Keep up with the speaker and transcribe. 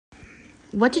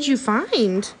What did you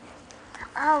find?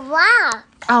 A rock.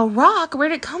 A rock?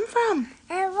 Where'd it come from?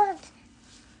 It was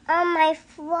on my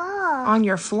floor. On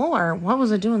your floor. What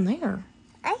was it doing there?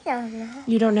 I don't know.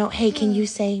 You don't know? Hey, can you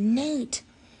say Nate?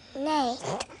 Nate.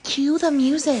 Cue the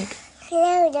music.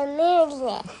 Cue the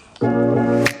music.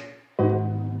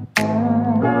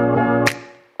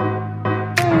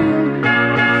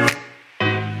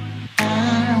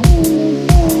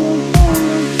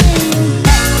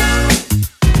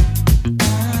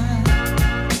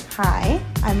 Hi,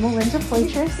 I'm Melinda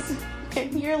Fletcher's,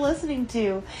 and you're listening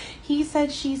to He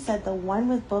Said, She Said, the one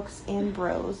with books and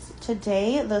bros.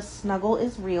 Today, the snuggle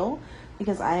is real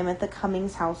because I am at the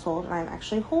Cummings household, and I'm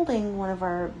actually holding one of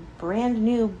our brand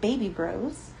new baby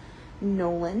bros,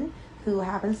 Nolan, who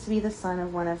happens to be the son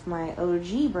of one of my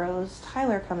OG bros,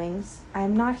 Tyler Cummings.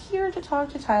 I'm not here to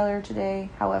talk to Tyler today,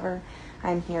 however,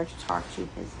 I'm here to talk to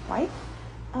his wife,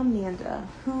 Amanda,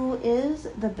 who is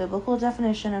the biblical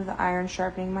definition of the iron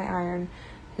sharpening my iron,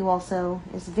 who also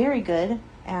is very good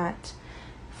at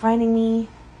finding me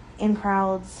in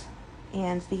crowds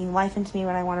and speaking life into me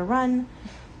when I want to run,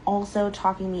 also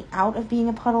talking me out of being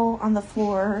a puddle on the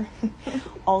floor,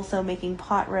 also making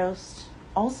pot roast,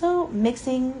 also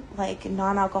mixing like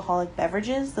non-alcoholic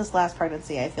beverages. This last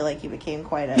pregnancy, I feel like you became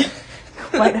quite a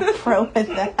pro at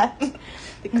that.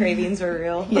 The cravings were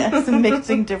real. Yes,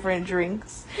 mixing different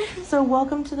drinks. So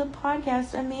welcome to the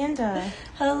podcast, Amanda.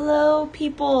 Hello,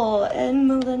 people, and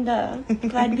Melinda.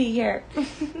 Glad to be here.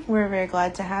 We're very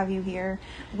glad to have you here.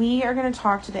 We are going to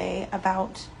talk today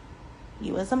about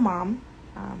you as a mom.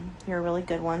 You're a really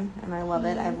good one, and I love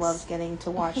it. I've loved getting to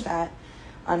watch that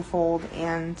unfold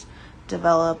and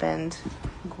develop and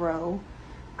grow.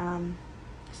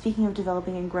 Speaking of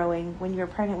developing and growing, when you were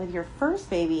pregnant with your first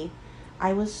baby,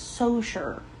 I was so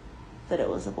sure that it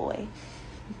was a boy.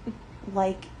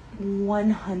 Like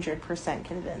 100%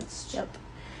 convinced. Yep.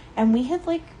 And we had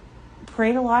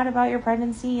prayed a lot about your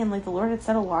pregnancy, and the Lord had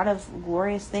said a lot of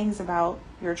glorious things about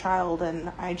your child,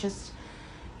 and I just,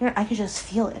 I could just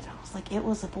feel it. I was like, it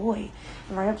was a boy.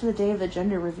 And right up to the day of the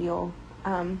gender reveal,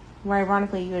 where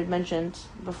ironically you had mentioned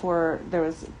before there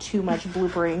was too much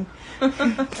bloopering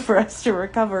for us to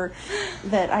recover,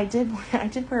 that I did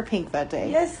wear pink that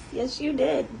day. Yes, you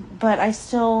did. But I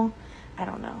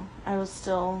don't know. I was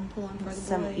still pulling for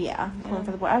the boy. Pulling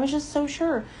for the boy. I was just so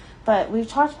sure. But we've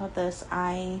talked about this.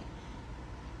 I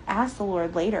asked the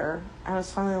Lord later. I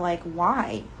was finally like,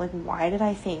 why? Why did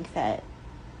I think that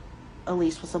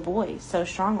Elise was a boy so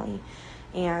strongly?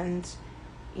 And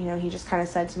he just kind of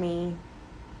said to me,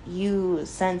 you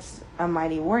sensed a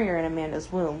mighty warrior in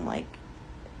Amanda's womb.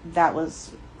 That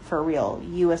was for real.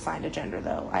 You assigned a gender,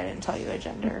 though. I didn't tell you a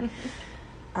gender.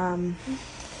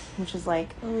 Which is oh,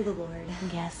 the Lord.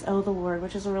 Yes, oh, the Lord,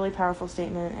 which is a really powerful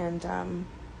statement, and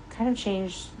kind of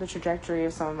changed the trajectory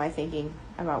of some of my thinking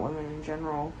about women in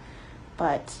general.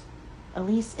 But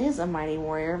Elise is a mighty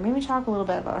warrior. Maybe talk a little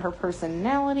bit about her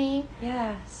personality.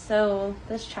 Yeah, so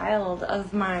this child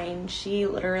of mine, she's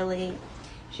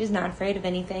not afraid of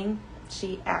anything.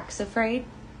 She acts afraid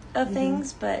of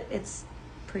things, but it's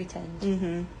pretend.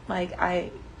 Mm-hmm.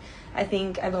 I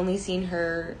think I've only seen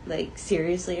her,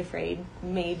 seriously afraid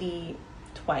maybe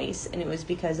twice, and it was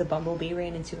because a bumblebee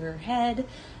ran into her head.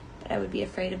 But I would be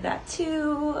afraid of that,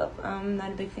 too. I'm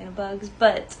not a big fan of bugs,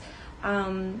 but,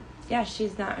 yeah,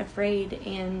 she's not afraid,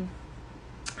 and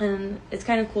it's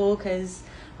kind of cool because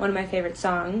one of my favorite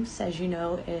songs, as you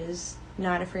know, is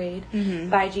Not Afraid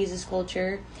by Jesus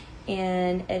Culture,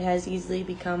 and it has easily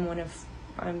become one of,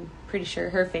 I'm pretty sure,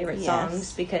 her favorite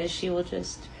songs, because she will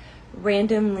just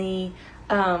randomly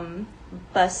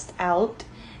bust out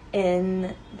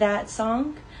in that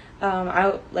song.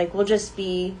 I'll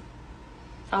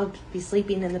be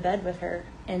sleeping in the bed with her,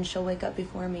 and she'll wake up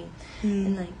before me,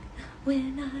 and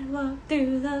when I walk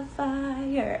through the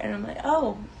fire, and I'm like,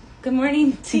 oh, good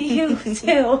morning to you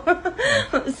too.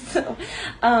 So,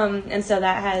 and so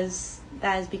that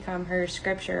has become her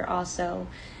scripture also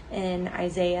in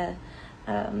Isaiah,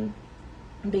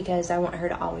 because I want her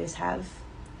to always have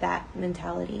that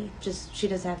mentality. Just, she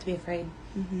doesn't have to be afraid,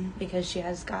 because she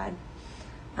has God.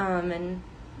 And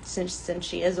since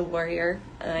she is a warrior,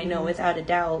 I know without a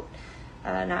doubt,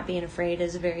 not being afraid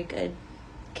is a very good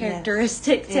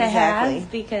characteristic to have,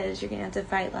 because you're going to have to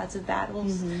fight lots of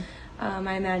battles.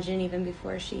 I imagine even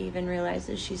before she even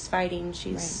realizes she's fighting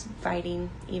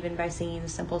even by singing a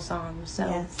simple song.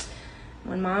 So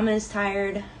when Mom is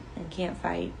tired and can't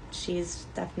fight, she's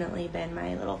definitely been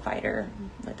my little fighter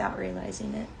without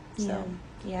realizing it. So,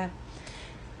 yeah.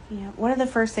 Yeah, one of the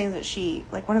first things that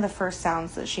one of the first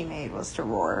sounds that she made was to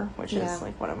roar, which is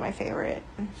like one of my favorite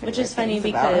Which is funny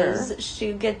because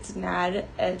she gets mad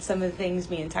at some of the things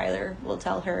me and Tyler will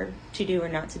tell her to do or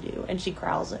not to do, and she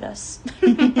growls at us.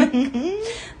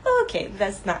 Okay,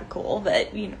 that's not cool,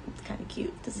 but it's kind of cute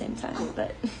at the same time.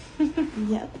 But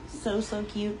yep, so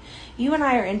cute. You and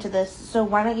I are into this, so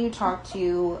why don't you talk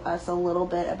to us a little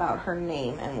bit about her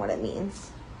name and what it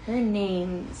means? Her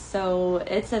name, so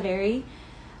it's a very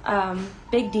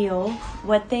big deal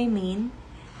what they mean.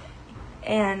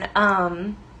 And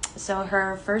so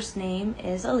her first name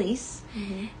is Elise,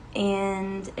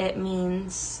 and it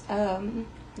means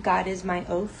God is my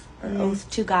oath, or oath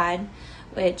to God,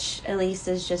 which Elise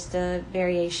is just a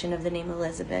variation of the name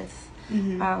Elizabeth,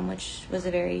 which was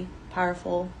a very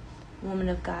powerful woman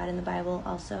of God in the Bible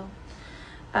also.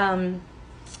 And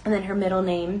then her middle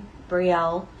name,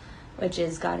 Brielle, which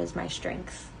is God is my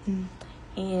strength.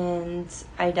 And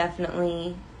I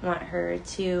definitely want her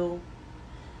to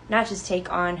not just take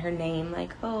on her name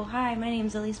like, oh, hi, my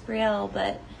name's Elise Brielle,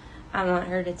 but I want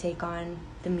her to take on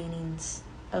the meanings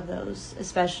of those,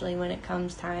 especially when it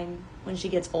comes time when she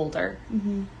gets older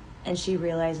and she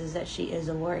realizes that she is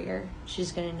a warrior.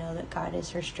 She's going to know that God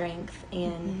is her strength,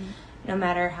 and no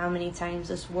matter how many times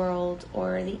this world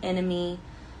or the enemy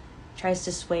tries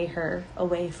to sway her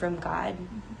away from God,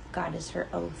 God is her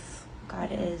oath. God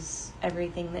is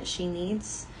everything that she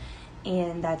needs,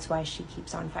 and that's why she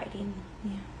keeps on fighting.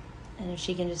 Yeah. And if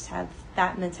she can just have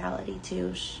that mentality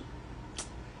too,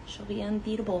 she'll be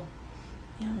unbeatable.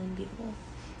 Yeah, unbeatable.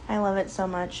 I love it so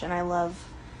much, and I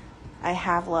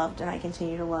have loved, and I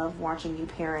continue to love watching you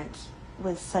parent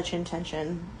with such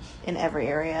intention in every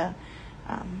area,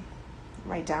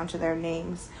 right down to their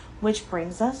names. Which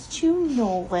brings us to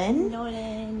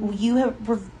Nolan. You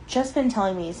have just been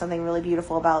telling me something really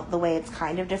beautiful about the way it's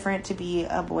kind of different to be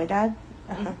a boy dad.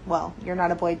 Well, you're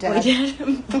not a boy dad.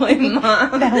 Boy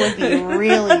mom. That would be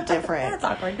really different. That's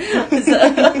awkward.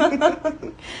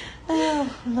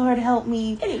 Oh, Lord help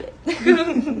me. Anyway.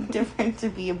 Different to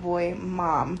be a boy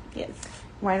mom. Yes.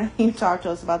 Why don't you talk to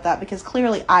us about that? Because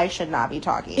clearly I should not be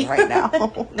talking right now.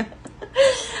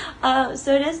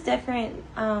 So it is different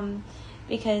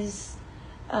because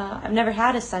I've never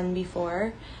had a son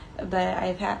before, but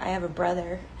I have a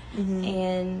brother,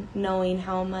 and knowing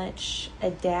how much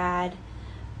a dad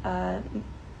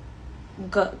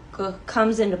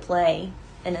comes into play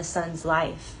in a son's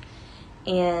life,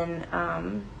 and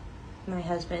my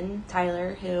husband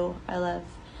Tyler, who I love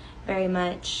very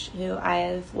much, who I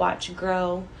have watched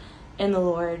grow in the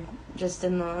Lord just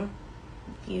in the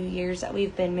few years that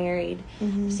we've been married,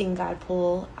 seen God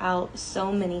pull out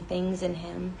so many things in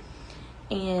him,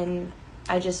 and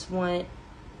I just want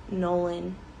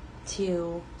Nolan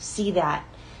to see that,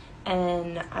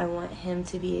 and I want him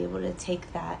to be able to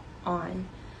take that on.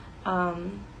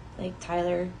 Like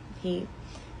Tyler,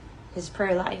 his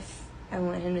prayer life, I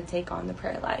want him to take on the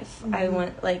prayer life. I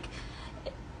want,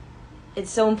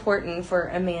 it's so important for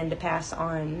a man to pass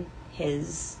on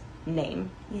his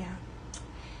name. Yeah.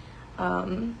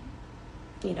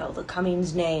 The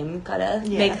Cummings name, gotta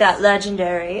make that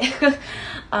legendary.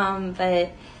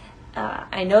 But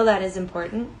I know that is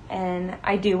important, and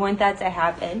I do want that to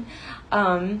happen.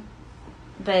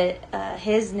 But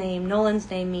his name, Nolan's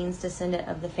name, means descendant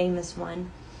of the famous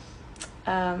one,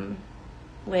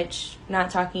 which, not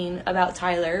talking about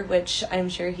Tyler, which I'm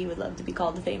sure he would love to be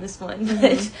called the famous one,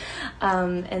 but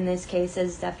in this case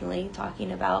is definitely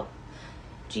talking about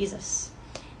Jesus,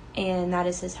 and that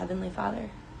is his heavenly Father.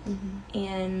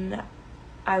 And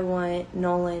I want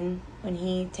Nolan, when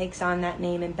he takes on that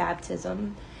name in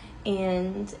baptism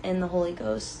and in the Holy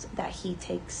Ghost, that he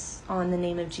takes on the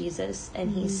name of Jesus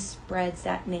and he spreads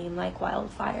that name like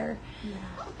wildfire.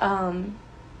 And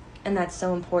that's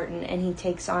so important, and he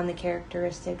takes on the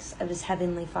characteristics of his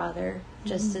heavenly Father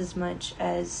just as much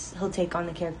as he'll take on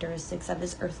the characteristics of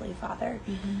his earthly father.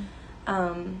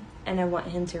 And I want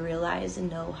him to realize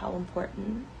and know how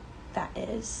important that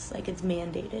is. Like, it's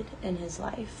mandated in his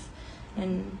life.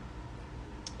 And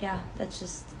yeah, that's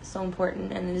just so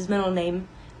important. And his middle name,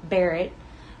 Barrett,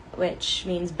 which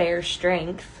means bear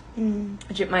strength,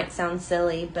 which it might sound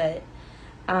silly, but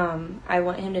I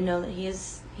want him to know that he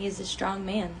is a strong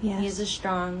man. Yes. He is a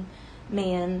strong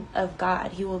man of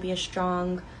God. He will be a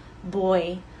strong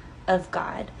boy of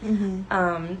God.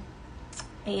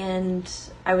 And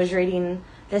I was reading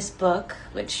this book,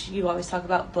 which you always talk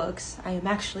about books. I am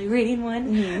actually reading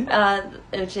one,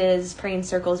 which is Praying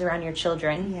Circles Around Your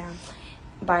Children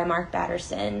by Mark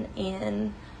Batterson.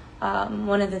 And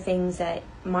one of the things that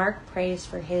Mark prays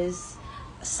for his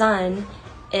son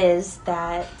is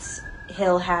that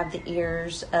he'll have the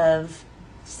ears of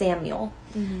Samuel.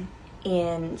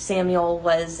 And Samuel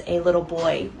was a little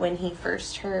boy when he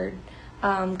first heard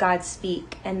God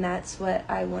speak, and that's what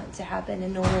I want to happen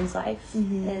in Nolan's life,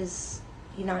 is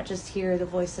he not just hear the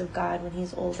voice of God when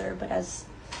he's older, but as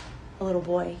a little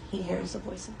boy, he hears the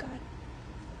voice of God.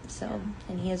 So,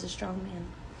 and he is a strong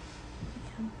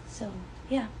man. So,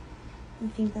 yeah. I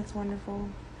think that's wonderful.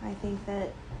 I think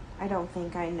that, I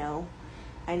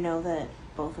know that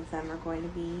both of them are going to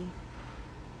be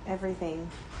everything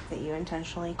that you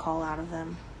intentionally call out of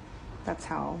them. That's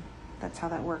how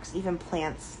that works. Even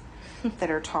plants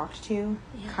that are talked to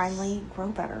kindly grow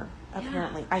better,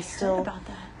 apparently. I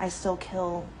still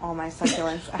kill all my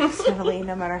succulents accidentally,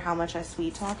 no matter how much I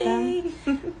sweet talk them.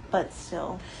 But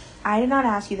still. I did not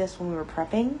ask you this when we were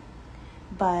prepping,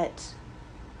 but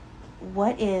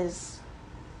what is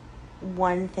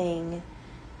one thing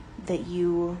that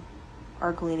you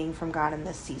are gleaning from God in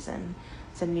this season?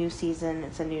 It's a new season.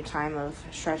 It's a new time of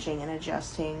stretching and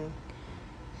adjusting.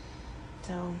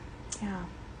 So, yeah.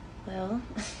 Well,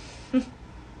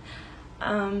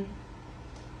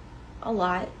 a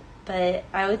lot, but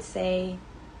I would say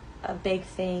a big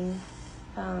thing.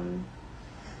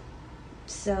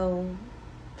 So,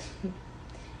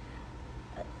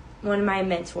 one of my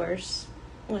mentors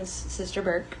was Sister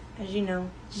Burke, as you know.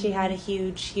 She had a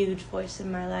huge, huge voice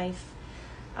in my life.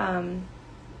 No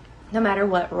matter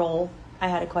what role I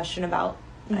had a question about,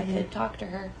 I could talk to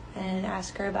her and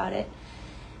ask her about it.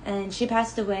 And she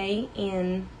passed away,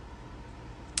 and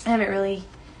I haven't really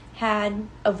had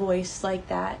a voice like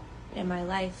that in my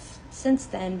life since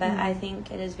then, but I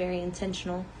think it is very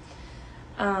intentional,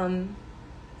 in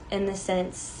the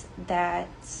sense that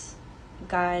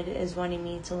God is wanting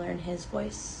me to learn his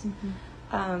voice,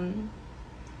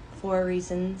 for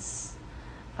reasons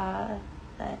that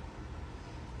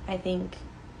I think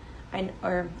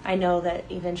I know that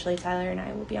eventually Tyler and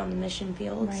I will be on the mission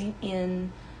field, right.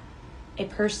 And a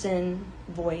person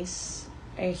voice,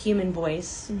 a human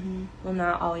voice, will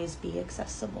not always be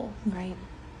accessible, right?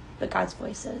 But God's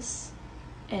voice is.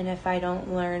 And if I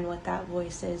don't learn what that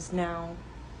voice is now,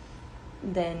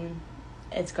 then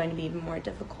it's going to be even more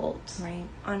difficult, right,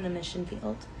 on the mission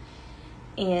field.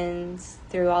 And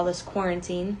through all this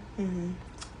quarantine,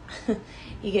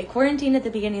 you get quarantined at the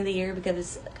beginning of the year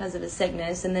because of a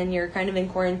sickness, and then you're kind of in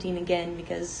quarantine again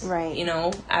because, right,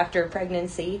 after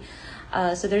pregnancy.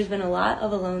 So there's been a lot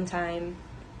of alone time,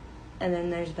 and then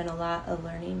there's been a lot of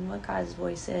learning what God's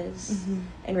voice is,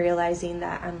 and realizing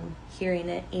that I'm hearing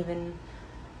it even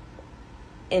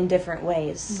in different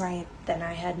ways, right, than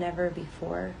I had never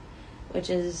before, which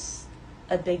is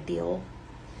a big deal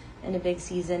in a big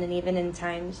season, and even in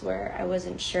times where I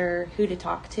wasn't sure who to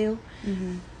talk to.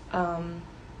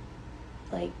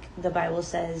 Like the Bible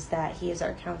says that he is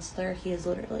our counselor. He has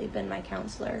literally been my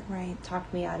counselor. Right.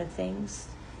 Talked me out of things,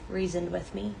 reasoned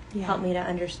with me, helped me to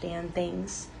understand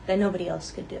things that nobody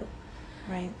else could do.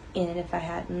 Right. And if I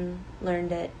hadn't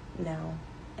learned it now,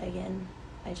 again,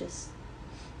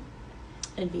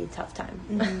 it'd be a tough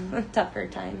time, a tougher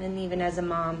time. And even as a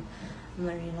mom, I'm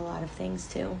learning a lot of things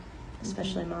too,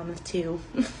 especially mom of two.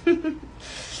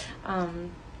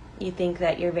 You think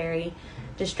that you're very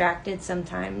distracted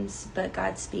sometimes, but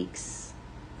God speaks.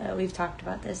 We've talked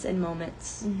about this in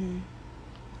moments, and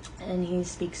he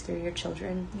speaks through your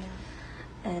children.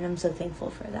 Yeah. And I'm so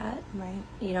thankful for that. Right.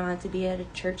 You don't have to be at a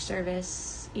church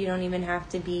service. You don't even have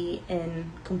to be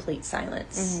in complete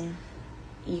silence.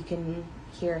 You can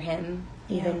hear him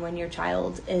even when your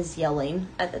child is yelling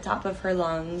at the top of her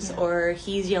lungs, or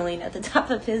he's yelling at the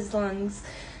top of his lungs.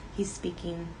 He's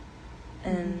speaking.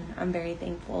 And I'm very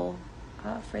thankful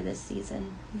for this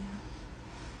season.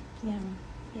 Yeah.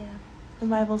 The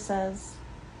Bible says,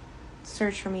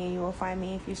 search for me and you will find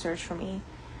me if you search for me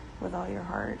with all your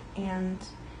heart. And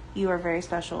you are very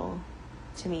special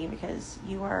to me because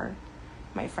you are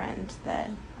my friend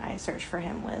that I search for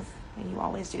him with, and you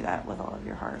always do that with all of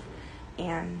your heart.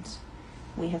 And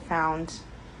we have found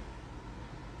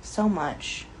so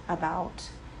much about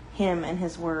him and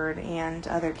his word and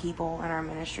other people in our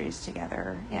ministries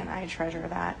together, and I treasure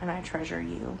that, and I treasure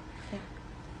you.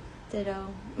 Ditto.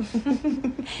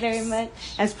 Very much.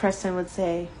 As Preston would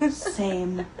say,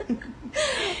 same.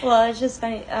 Well, it's just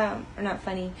funny, or not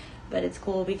funny, but it's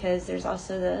cool because there's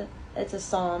also it's a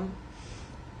psalm,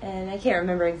 and I can't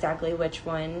remember exactly which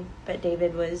one, but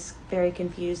David was very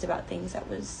confused about things that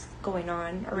was going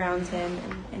on around him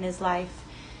and in his life.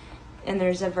 And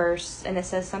there's a verse, and it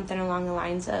says something along the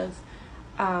lines of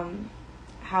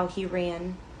how he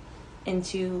ran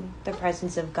into the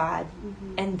presence of God,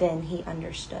 and then he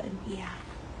understood. Yeah.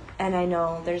 And I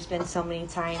know there's been so many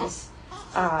times,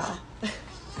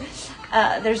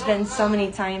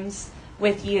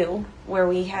 with you where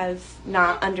we have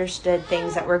not understood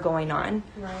things that were going on.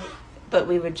 Right. But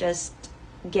we would just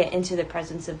get into the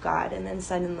presence of God, and then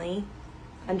suddenly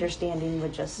understanding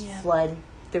would just flood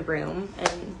the room.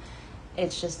 And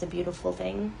it's just a beautiful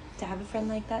thing to have a friend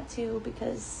like that too,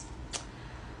 because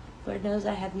Lord knows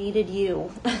I have needed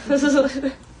you.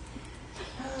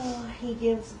 Oh, he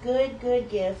gives good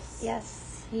gifts.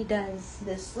 Yes, he does.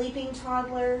 This sleeping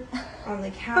toddler on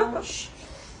the couch,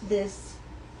 this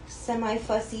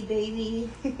semi-fussy baby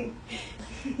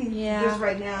just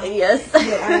right now Yes.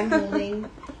 that I'm holding,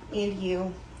 and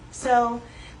you. So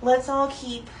let's all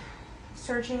keep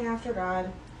searching after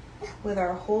God with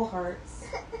our whole hearts.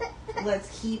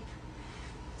 Let's keep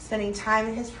spending time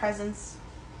in his presence.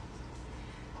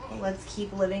 Let's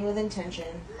keep living with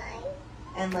intention.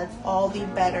 And let's all be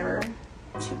better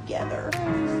together.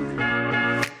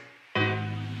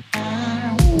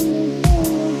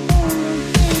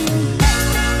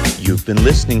 You've been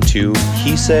listening to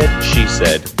He Said, She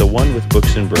Said, the one with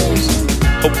Books and Bros.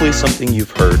 Hopefully something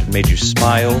you've heard made you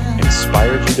smile,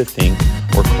 inspired you to think,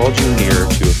 or called you nearer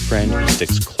to a friend who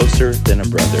sticks closer than a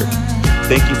brother.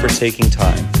 Thank you for taking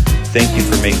time. Thank you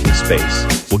for making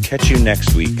space. We'll catch you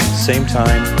next week. Same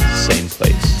time, same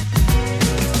place.